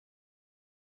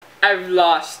I've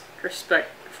lost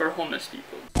respect for homeless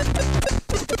people.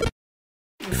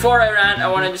 Before I rant, I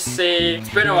want to just say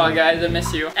it's been a while, guys. I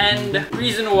miss you. And the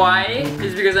reason why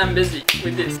is because I'm busy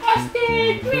with this.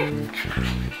 Austin,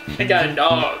 I got a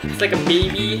dog. It's like a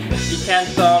baby. They can't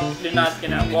talk. They're not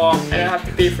gonna walk. I don't have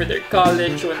to pay for their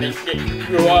college when they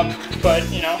grow up. But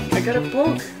you know, I got a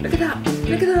pug. Look at that.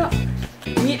 Look at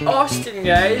that. Meet Austin,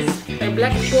 guys. My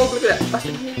black pug. Look at that.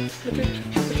 Austin,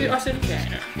 look at Austin.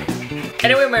 Yeah.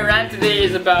 Anyway, my rant today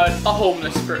is about a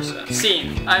homeless person.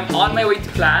 Scene. I'm on my way to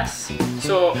class,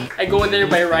 so I go there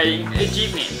by riding a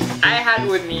jeepney. I had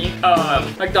with me a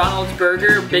McDonald's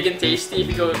burger, big and tasty.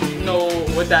 If you don't know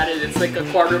what that is, it's like a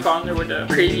quarter pounder with a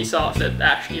crazy sauce that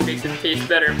actually makes it taste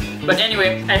better. But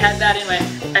anyway, I had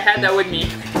that with me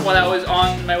while I was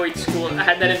on my way to school. I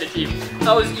had that in the jeep.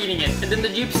 I was eating it, and then the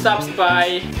jeep stops by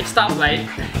a stoplight.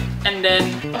 And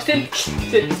then Austin,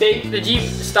 the jeep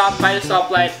stopped by the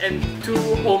stoplight, and two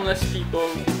homeless people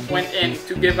went in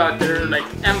to give out their like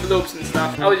envelopes and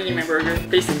stuff. I was eating my burger,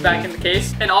 placed it back in the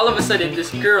case, and all of a sudden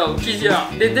this girl, she's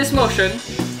young, did this motion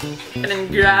and then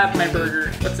grabbed my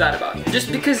burger. What's that about?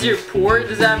 Just because you're poor,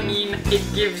 does that mean it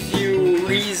gives you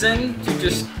reason to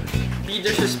just be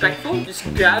disrespectful? Just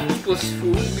grab people's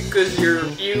food because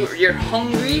you're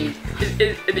hungry?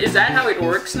 Is that how it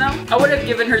works now? I would have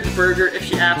given her the burger if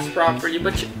she asked properly,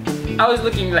 but I was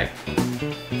looking like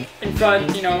in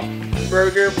front, you know,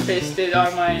 burger, placed it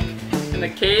on in the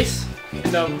case,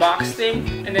 in the box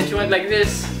thing, and then she went like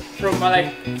this from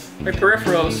my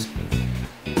peripherals,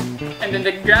 and then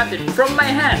they grabbed it from my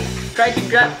hand, tried to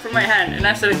grab it from my hand, and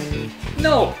I said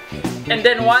no. And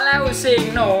then while I was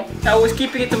saying no, I was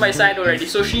keeping it to my side already,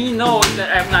 so she knows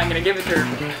that I'm not gonna give it to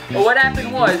her. But what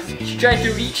happened was, she tried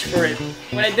to reach for it.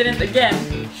 When I didn't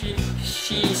again,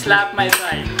 she slapped my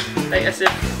thigh. Like I said,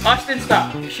 Austin,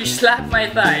 stop. She slapped my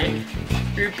thigh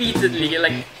repeatedly,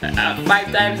 like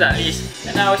 5 times at least.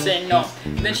 And I was saying no.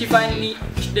 Then she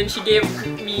gave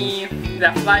me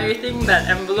that flyer thing, that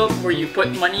envelope where you put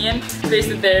money in, placed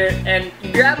it there, and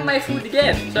grabbed my food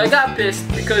again. So I got pissed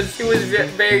because it was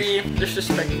very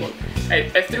disrespectful.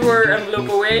 I threw her envelope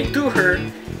away to her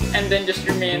and then just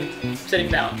remained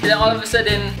sitting down. And then all of a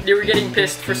sudden, they were getting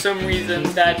pissed for some reason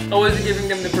that I wasn't giving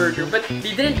them the burger, but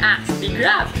they didn't ask, they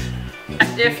grabbed.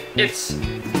 As if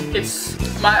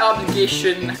it's my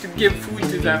obligation to give food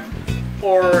to them,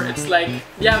 or it's like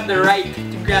they have the right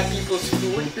to grab people's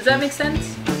food. Does that make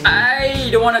sense? I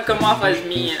don't want to come off as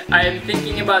mean. I'm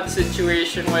thinking about the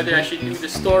situation, whether I should do the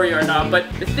story or not,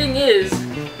 but the thing is,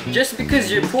 just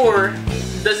because you're poor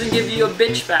doesn't give you a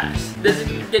bitch pass,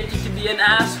 doesn't get you to be an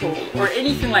asshole or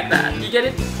anything like that. You get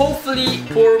it? Hopefully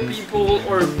poor people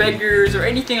or beggars or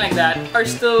anything like that are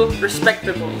still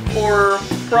respectable or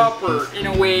proper in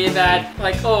a way that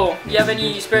like, oh, do you have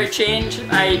any spare change?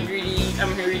 I'm really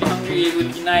hungry, it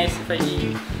would be nice if I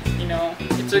eat. You know,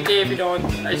 it's okay if you don't.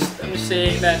 I'm just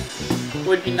saying that it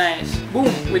would be nice.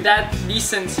 Boom! With that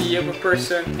decency of a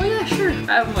person. Oh yeah, sure,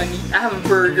 I have money, I have a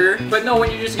burger. But no,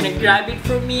 when you're just gonna grab it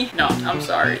from me, no, I'm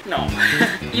sorry, no.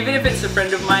 Even if it's a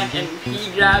friend of mine and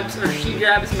he grabs or she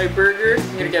grabs my burger,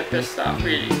 I'm gonna get pissed off,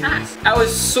 really. I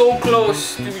was so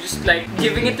close to just like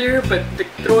giving it to her, but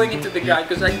throwing it to the ground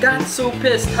because I got so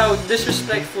pissed how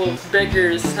disrespectful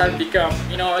beggars have become.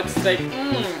 You know, it's like,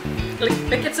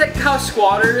 like it's like how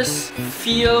squatters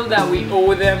feel that we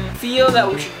owe them, feel that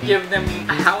we should give them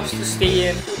a house to stay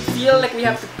in, feel like we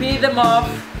have to pay them off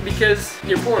because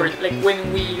they're poor. Like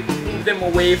when we move them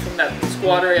away from that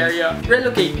squatter area,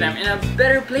 relocate them in a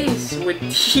better place with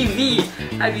TV.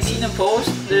 Have you seen a post?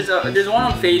 There's one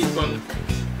on Facebook,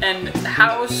 and the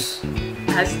house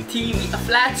has TV, a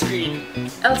flat screen,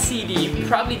 LCD,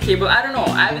 probably cable. I don't know.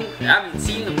 I haven't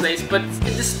seen the place, but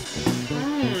it just.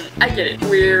 I get it.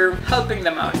 We're helping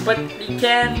them out, but you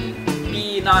can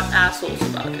be not assholes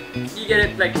about it. You get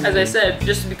it? Like, as I said,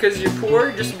 just because you're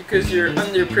poor, just because you're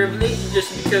underprivileged,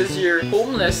 just because you're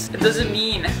homeless, it doesn't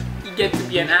mean you get to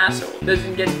be an asshole. It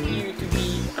doesn't get you to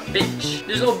be a bitch.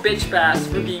 There's no bitch pass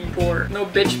for being poor. No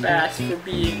bitch pass for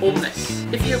being homeless.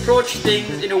 If you approach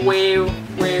things in a way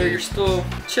where you're still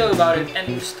chill about it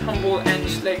and just humble and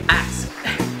just like ask.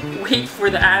 Wait for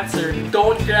the answer.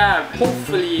 Don't grab.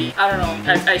 Hopefully, I don't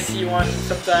know, I see one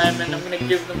sometime and I'm gonna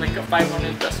give them like a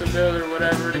 500 peso bill or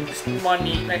whatever, like just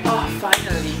money. Like, oh,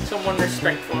 finally, someone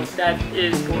respectful. That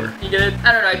is poor. You get it?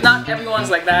 I don't know, not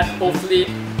everyone's like that, hopefully.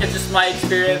 It's just my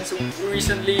experience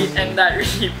recently and that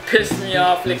really pissed me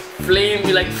off, like flamed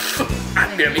me like,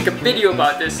 I'm gonna make a video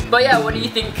about this. But yeah, what do you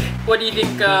think? What do you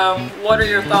think? What are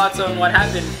your thoughts on what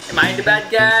happened? Am I the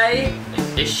bad guy?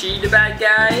 Is she the bad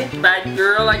guy? Bad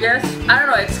girl, I guess? I don't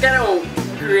know, it's kind of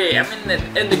gray. I'm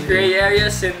in the gray area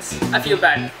since I feel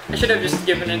bad. I should have just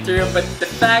given it to her, but the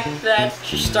fact that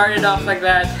she started off like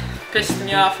that pissed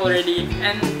me off already.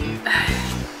 And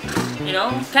you know,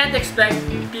 can't expect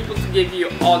people to give you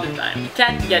all the time. You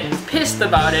can't get pissed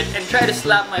about it and try to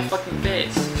slap my fucking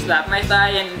face, slap my thigh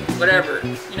and whatever.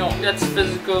 You know, that's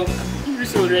physical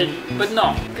abuse already. But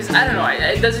no, because I don't know,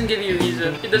 it doesn't give you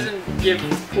reason. It doesn't give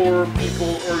poor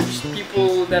people or just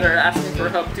people that are asking for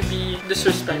help to be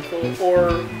disrespectful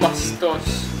or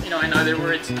bastos, you know, in other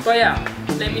words. But yeah,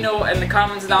 let me know in the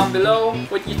comments down below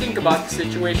what you think about the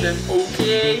situation.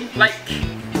 Okay, like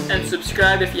and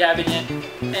subscribe if you haven't yet.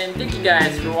 And thank you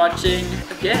guys for watching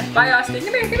again. Bye, Austin.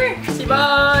 Come here, come here. Say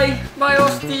bye. Bye,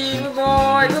 Austin.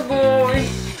 Bye-bye. Bye-bye.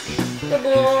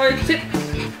 Bye-bye. Sit.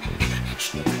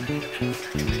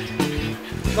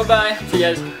 Bye-bye. See you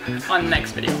guys on the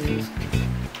next video.